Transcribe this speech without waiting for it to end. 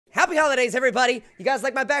Happy holidays, everybody. You guys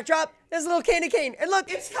like my backdrop? There's a little candy cane. And look,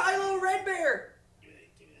 it's Kylo Red Bear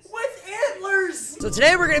with antlers. So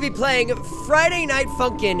today we're gonna be playing Friday Night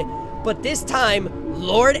Funkin', but this time,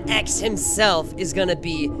 Lord X himself is gonna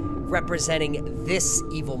be representing this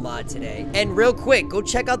evil mod today. And real quick, go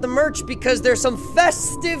check out the merch because there's some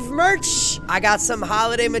festive merch. I got some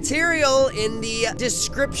holiday material in the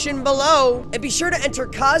description below. And be sure to enter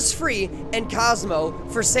CosFree and Cosmo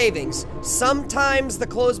for savings. Sometimes the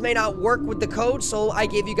clothes may not work with the code, so I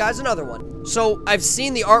gave you guys another one. So I've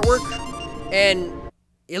seen the artwork and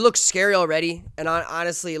it looks scary already. And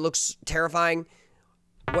honestly, it looks terrifying.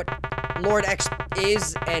 What Lord X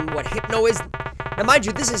is and what Hypno is. Now, mind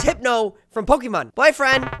you, this is Hypno from Pokemon.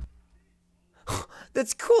 Boyfriend!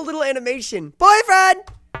 That's cool little animation. Boyfriend!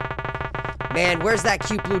 Man, where's that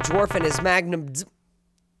cute blue dwarf and his magnum?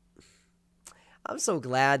 I'm so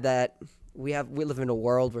glad that we live in a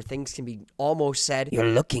world where things can be almost said. You're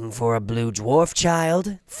looking for a blue dwarf,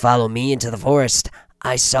 child? Follow me into the forest.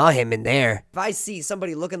 I saw him in there. If I see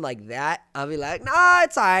somebody looking like that, I'll be like, nah,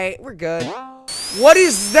 it's alright. We're good. What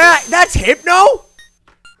is that? That's Hypno?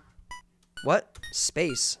 What?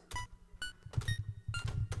 Space.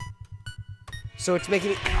 So it's making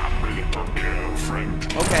me...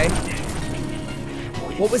 Okay.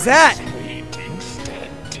 What was that?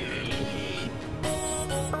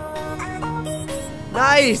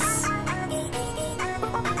 Nice!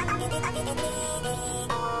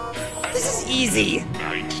 This is easy!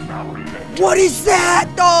 What is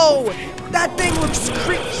that, though? That thing looks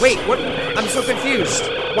creepy. Wait, what? I'm so confused.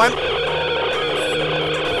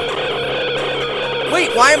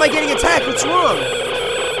 Wait, why am I getting attacked? What's wrong?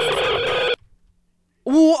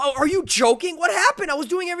 Ooh, are you joking? What happened? I was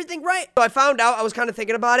doing everything right. So I found out, I was kind of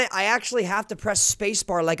thinking about it. I actually have to press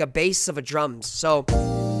spacebar like a bass of a drums. So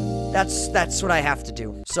that's what I have to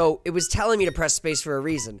do. So it was telling me to press space for a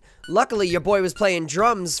reason. Luckily, your boy was playing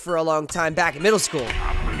drums for a long time back in middle school.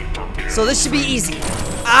 So this should be easy.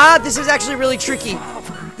 Ah, this is actually really tricky.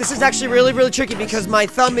 This is actually really tricky because my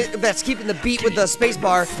thumb that's keeping the beat with the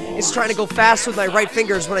spacebar is trying to go fast with my right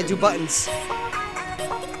fingers when I do buttons.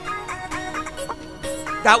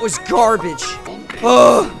 That was garbage.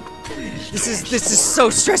 Oh, this is so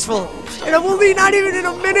stressful, and I'm only not even in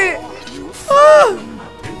a minute. Oh.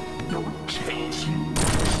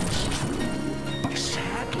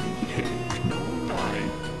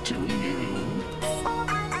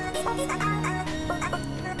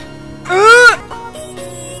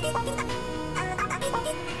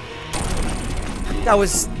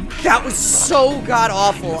 That was so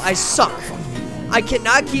god-awful. I suck. I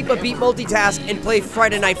cannot keep a beat multitask and play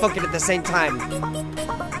Friday Night Funkin' at the same time.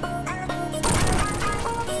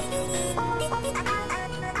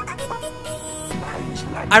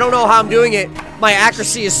 I don't know how I'm doing it. My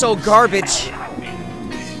accuracy is so garbage.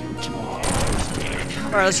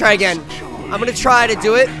 Alright, let's try again. I'm gonna try to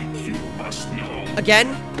do it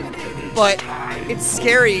again, but it's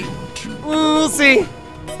scary. We'll see.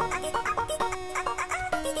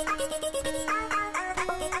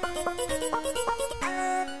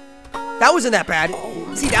 That wasn't that bad.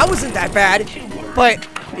 See, that wasn't that bad. But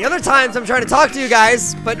the other times I'm trying to talk to you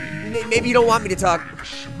guys, but maybe you don't want me to talk.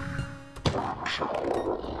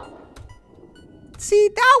 See,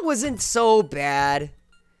 that wasn't so bad.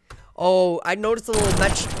 Oh, I noticed a little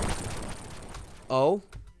match. Oh.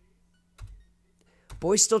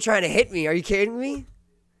 Boy's still trying to hit me. Are you kidding me?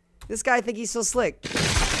 This guy think he's so slick.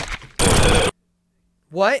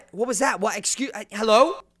 What? What was that? What? Excuse...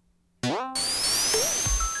 hello?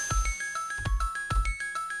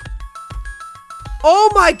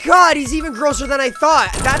 Oh my god, he's even grosser than I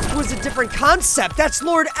thought. That was a different concept. That's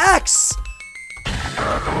Lord X.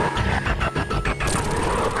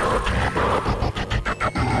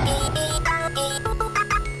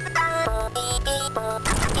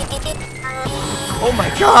 Oh my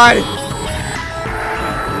god.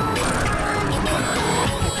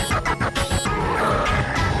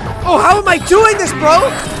 Oh, how am I doing this,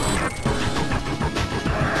 bro?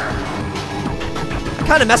 I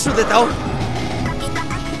kind of messed with it, though.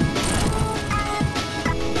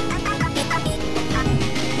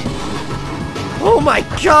 Oh my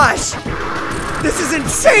gosh! This is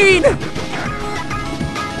insane!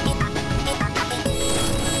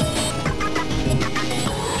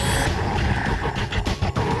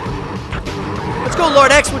 Let's go,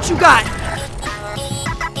 Lord X, what you got?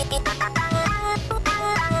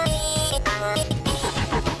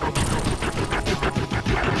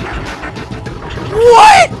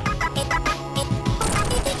 What?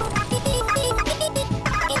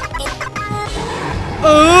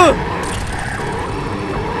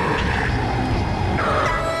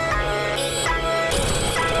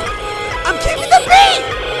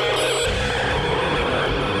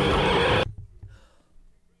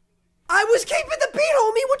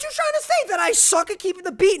 I suck at keeping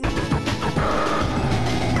the beat.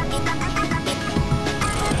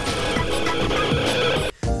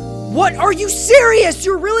 What? Are you serious?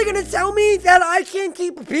 You're really gonna tell me that I can't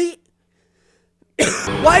keep a beat?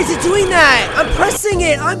 Why is it doing that? I'm pressing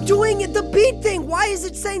it. I'm doing it, the beat thing. Why is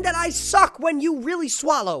it saying that I suck when you really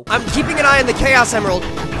swallow? I'm keeping an eye on the Chaos Emerald.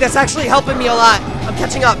 That's actually helping me a lot. I'm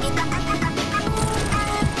catching up.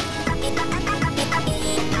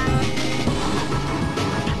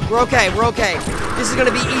 We're okay, we're okay. This is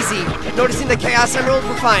gonna be easy. Noticing the Chaos Emerald,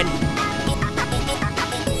 we're fine.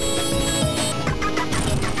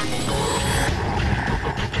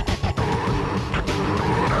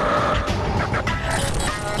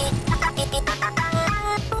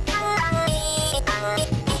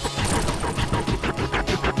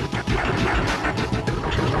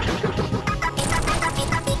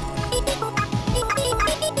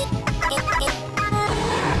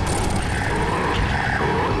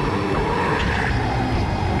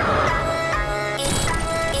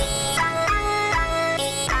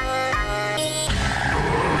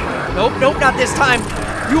 Nope, nope, not this time.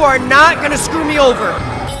 You are not gonna screw me over.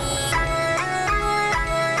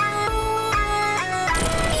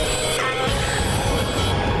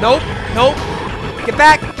 Nope, nope. Get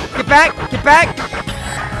back, get back, get back.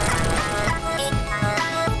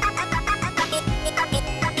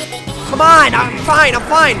 Come on, I'm fine, I'm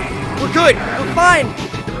fine. We're good, we're fine.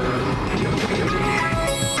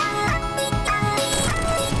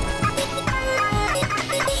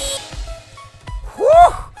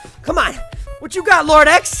 Come on, what you got, Lord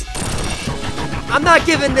X? I'm not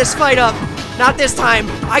giving this fight up. Not this time.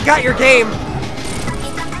 I got your game.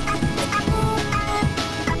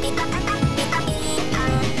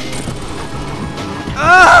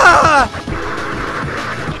 Ah!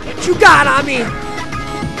 What you got on me?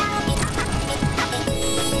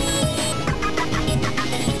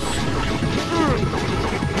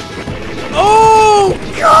 Oh,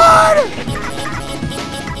 God!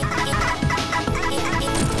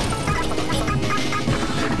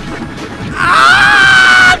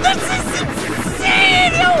 Ah! This is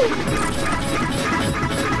insane!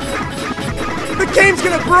 The game's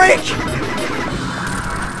gonna break!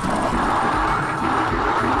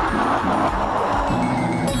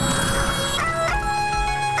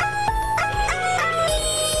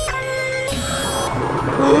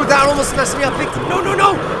 Ooh, that almost messed me up big time. No, no,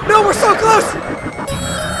 no! No, we're so close!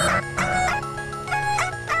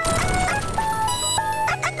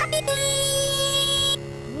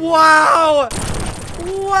 Wow!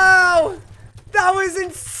 Wow! That was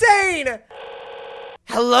insane!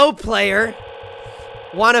 Hello, player.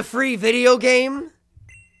 Want a free video game?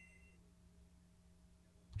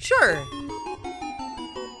 Sure.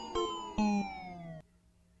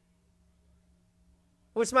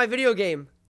 What's my video game?